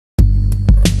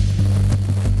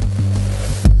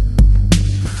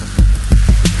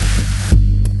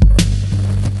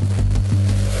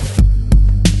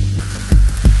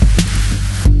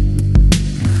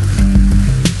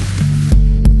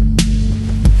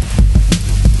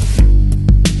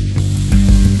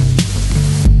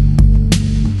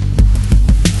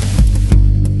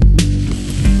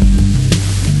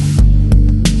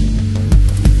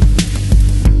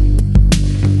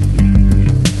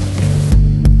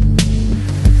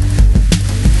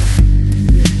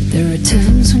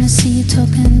I see you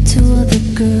talking to other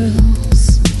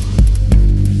girls,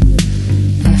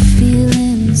 I feel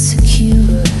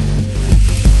insecure.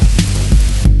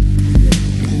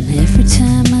 And every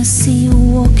time I see you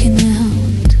walking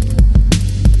out,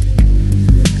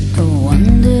 I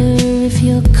wonder if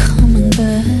you're coming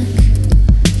back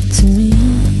to me.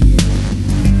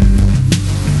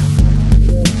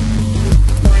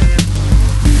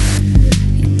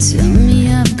 You tell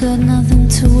me I've got nothing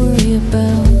to worry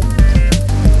about,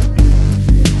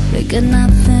 they got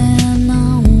nothing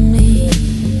on me.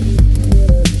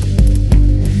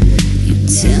 You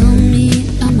tell me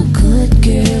I'm a good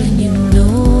girl and you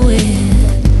know it.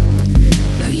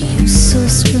 Are you so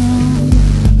strong,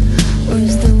 or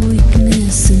is the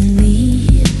weakness in me?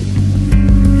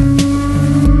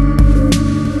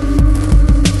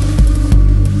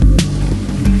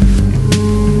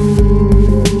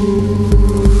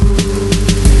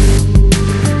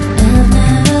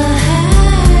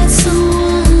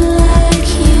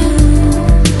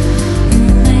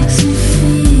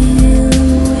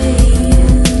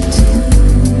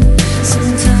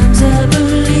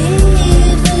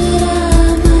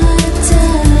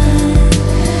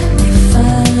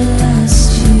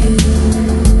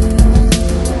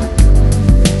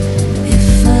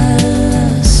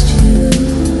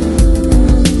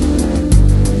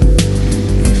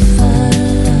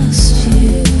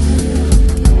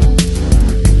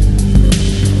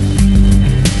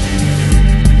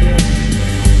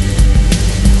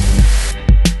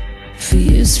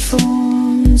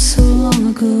 Formed so long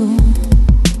ago,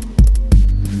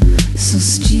 so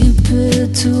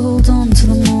stupid to hold on to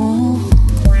them all.